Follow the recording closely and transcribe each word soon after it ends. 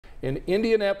An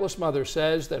Indianapolis mother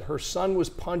says that her son was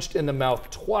punched in the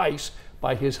mouth twice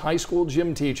by his high school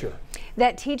gym teacher.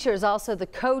 That teacher is also the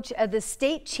coach of the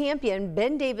state champion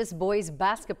Ben Davis boys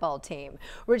basketball team.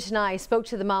 Rich Nye spoke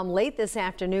to the mom late this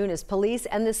afternoon as police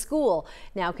and the school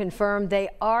now confirmed they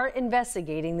are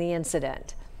investigating the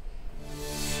incident.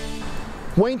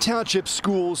 Wayne Township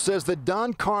School says that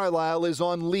Don Carlisle is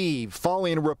on leave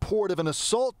following a report of an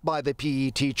assault by the PE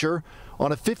teacher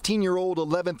on a 15-year-old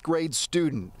 11th grade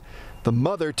student. The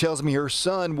mother tells me her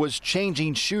son was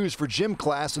changing shoes for gym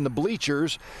class in the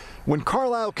bleachers when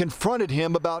Carlisle confronted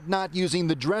him about not using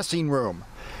the dressing room.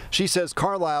 She says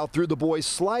Carlisle threw the boy's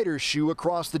slider shoe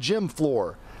across the gym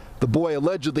floor. The boy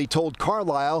allegedly told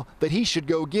Carlisle that he should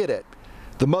go get it.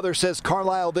 The mother says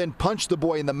Carlisle then punched the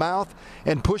boy in the mouth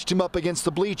and pushed him up against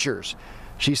the bleachers.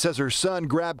 She says her son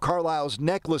grabbed Carlisle's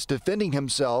necklace defending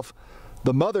himself.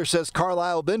 The mother says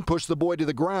Carlisle then pushed the boy to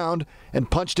the ground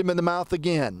and punched him in the mouth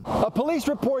again. A police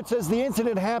report says the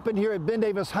incident happened here at Ben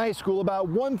Davis High School about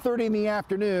 1:30 in the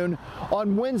afternoon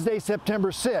on Wednesday,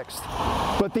 September 6th.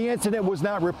 But the incident was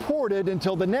not reported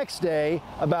until the next day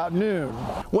about noon.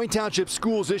 Wayne Township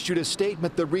Schools issued a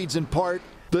statement that reads in part,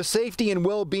 "The safety and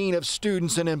well-being of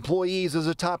students and employees is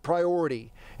a top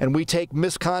priority, and we take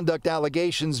misconduct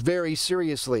allegations very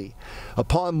seriously.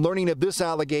 Upon learning of this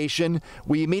allegation,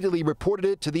 we immediately reported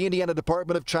it to the Indiana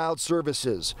Department of Child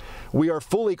Services. We are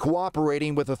fully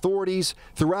cooperating with authorities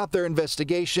throughout their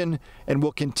investigation and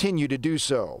will continue to do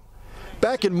so."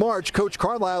 Back in March, Coach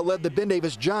Carlisle led the Ben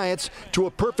Davis Giants to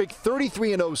a perfect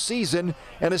 33-0 season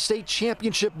and a state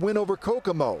championship win over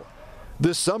Kokomo.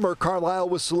 This summer, Carlisle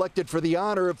was selected for the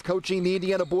honor of coaching the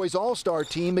Indiana boys all-star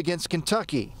team against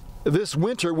Kentucky. This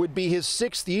winter would be his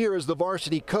 6th year as the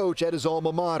varsity coach at his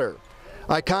alma mater.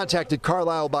 I contacted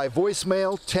Carlisle by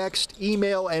voicemail, text,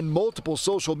 email, and multiple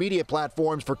social media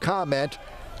platforms for comment.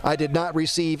 I did not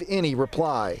receive any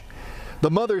reply.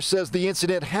 The mother says the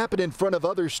incident happened in front of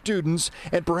other students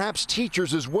and perhaps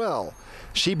teachers as well.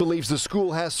 She believes the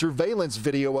school has surveillance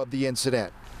video of the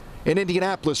incident. In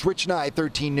Indianapolis, Rich Nye,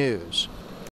 13 News.